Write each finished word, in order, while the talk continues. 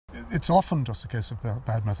it's often just a case of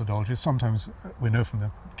bad methodology. Sometimes we know from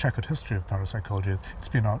the checkered history of parapsychology it's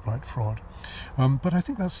been outright fraud. But I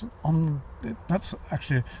think that's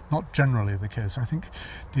actually not generally the case. I think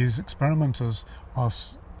these experimenters are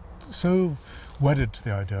so wedded to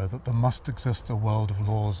the idea that there must exist a world of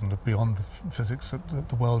laws and that beyond the physics, that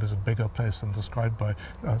the world is a bigger place than described by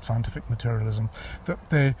scientific materialism, that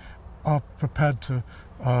they are prepared to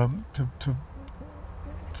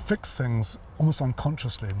fix things almost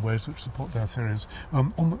unconsciously in ways which support their theories,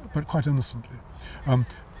 but quite innocently.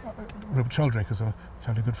 Rupert Sheldrake is a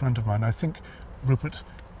fairly good friend of mine. I think Rupert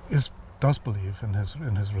does believe in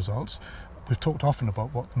his results. We've talked often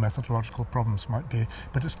about what the methodological problems might be,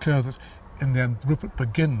 but it's clear that in the end Rupert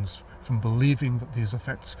begins from believing that these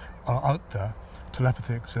effects are out there.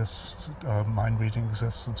 Telepathy exists, mind reading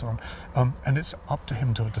exists, and so on, and it's up to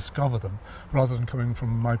him to discover them, rather than coming from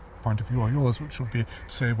my point of view or yours, which would be to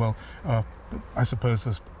say, well, I suppose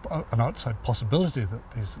there's an outside possibility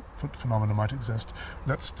that these phenomena might exist.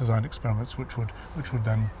 Let's design experiments which would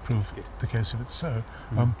then prove the case if it's so.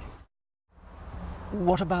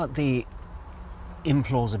 What about the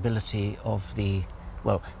implausibility of the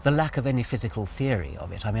lack of any physical theory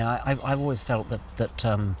of it? I mean, I've always felt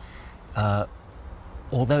that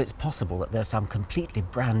although it's possible that there's some completely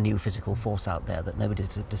brand new physical force out there that nobody's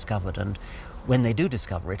discovered, and when they do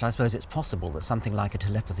discover it, I suppose it's possible that something like a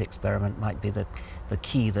telepathy experiment might be the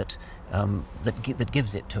key that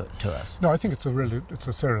gives it to us. No, I think it's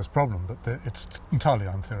a serious problem that it's entirely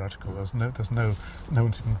untheoretical. There's no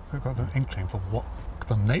one's even got an inkling for what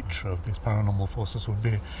the nature of these paranormal forces would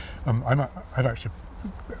be. I've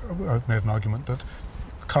made an argument that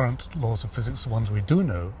current laws of physics, the ones we do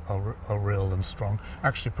know are real and strong,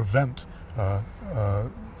 actually prevent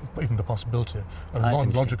even the possibility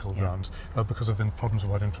on logical grounds because of problems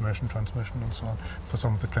about information transmission and so on, for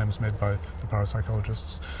some of the claims made by the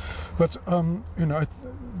parapsychologists. But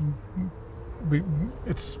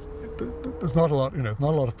there's not a lot. Not a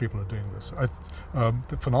lot of people are doing this.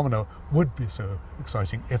 The phenomena would be so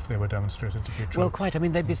exciting if they were demonstrated to be true. Well, quite. I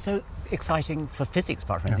mean, they'd be so exciting for physics,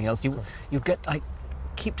 apart from anything else. You'd get. I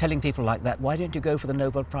keep telling people like that, why don't you go for the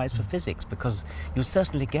Nobel Prize for Physics? Because you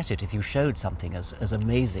certainly get it if you showed something as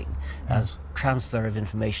amazing as transfer of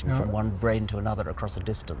information from one brain to another across a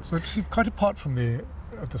distance. But see, quite apart from the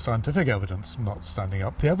scientific evidence not standing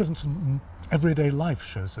up, the evidence in everyday life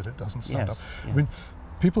shows that it doesn't stand up. Yeah. I mean,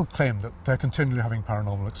 people claim that they're continually having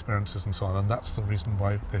paranormal experiences and so on, and that's the reason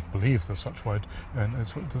why they believe there's such wide, and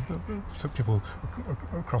people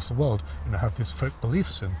across the world have these folk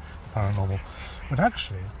beliefs in the paranormal. But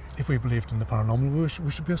actually, if we believed in the paranormal, we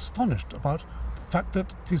should be astonished about the fact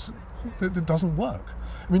that it doesn't work.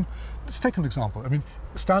 I mean, let's take an example. I mean,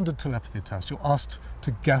 standard telepathy test, you're asked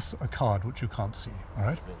to guess a card which you can't see, all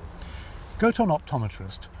right? Go to an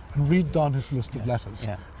optometrist and read down his list of letters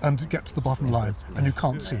and get to the bottom line, and you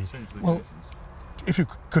can't see. Well, if you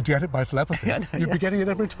could get it by telepathy, you'd be getting it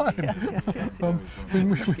every time.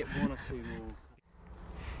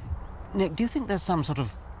 Nick, do you think there's some sort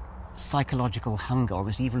of psychological hunger or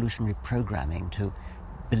almost evolutionary programming to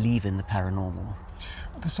believe in the paranormal?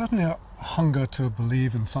 There's certainly a hunger to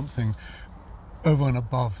believe in something over and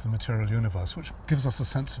above the material universe, which gives us a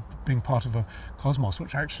sense of being part of a cosmos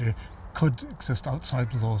which actually could exist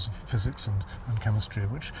outside the laws of physics and chemistry,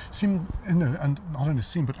 which seem, and not only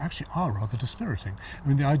seem, but actually are rather dispiriting. I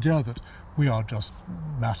mean, the idea that we are just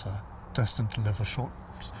matter destined to live a short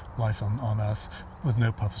life on Earth with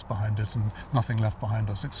no purpose behind it and nothing left behind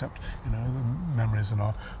us except, the memories of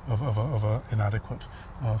an inadequate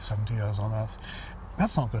 70 years on Earth.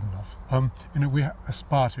 That's not good enough. We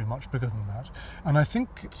aspire to be much bigger than that. And I think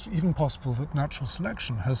it's even possible that natural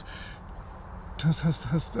selection has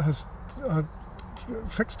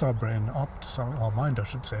fixed our brain up, our mind, I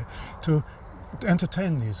should say, to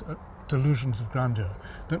entertain these delusions of grandeur,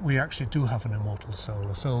 that we actually do have an immortal soul,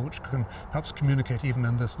 a soul which can perhaps communicate even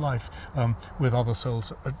in this life with other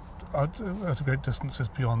souls at great distances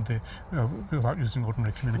beyond without using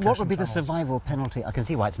ordinary communication What would be channels. the survival penalty? I can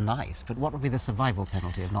see why it's nice, but what would be the survival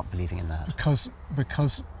penalty of not believing in that?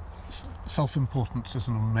 Because self-importance is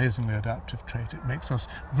an amazingly adaptive trait. It makes us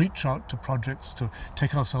reach out to projects, to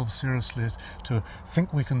take ourselves seriously, to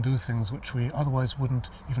think we can do things which we otherwise wouldn't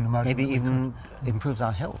even imagine. Maybe even improves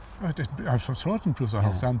our health. I'm sure it improves our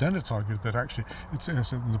health. And then it's argued that actually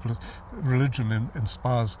religion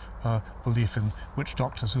inspires belief in witch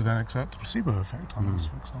doctors who then exert the placebo effect on us,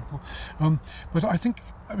 for example. But I think,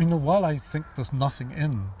 while I think there's nothing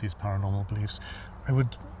in these paranormal beliefs, I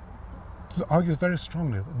would argue very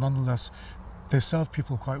strongly that nonetheless they serve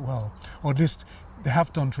people quite well, or at least they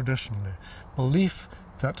have done traditionally. Belief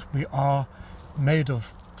that we are made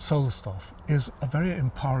of soul stuff is a very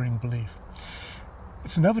empowering belief.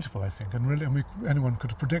 It's inevitable, I think, and really, anyone could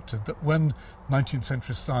have predicted that when 19th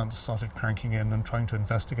century science started cranking in and trying to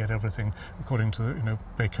investigate everything according to,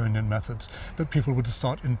 Baconian methods, that people would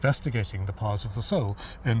start investigating the powers of the soul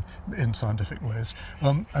in scientific ways.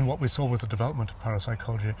 And what we saw with the development of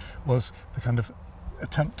parapsychology was the kind of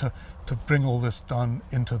attempt to bring all this down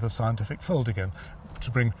into the scientific fold again, to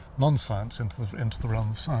bring non-science into the realm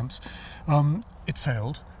of science. It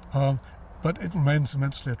failed. But it remains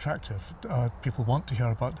immensely attractive. People want to hear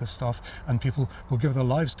about this stuff, and people will give their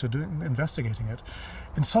lives to investigating it.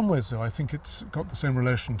 In some ways, though, I think it's got the same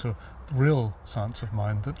relation to the real science of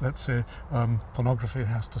mind that, let's say, pornography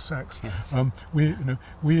has to sex. Yes.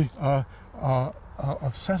 We are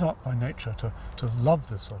set up by nature to love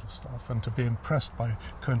this sort of stuff and to be impressed by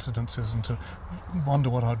coincidences and to wonder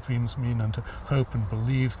what our dreams mean and to hope and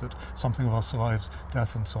believe that something of us survives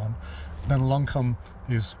death and so on. Then along come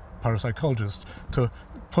these parapsychologists to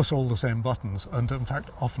push all the same buttons and in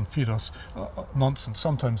fact often feed us nonsense,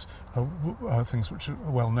 sometimes things which are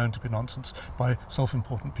well known to be nonsense by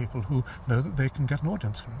self-important people who know that they can get an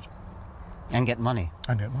audience for it. And get money.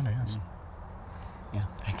 And get money, yes. Yeah,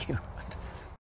 thank you.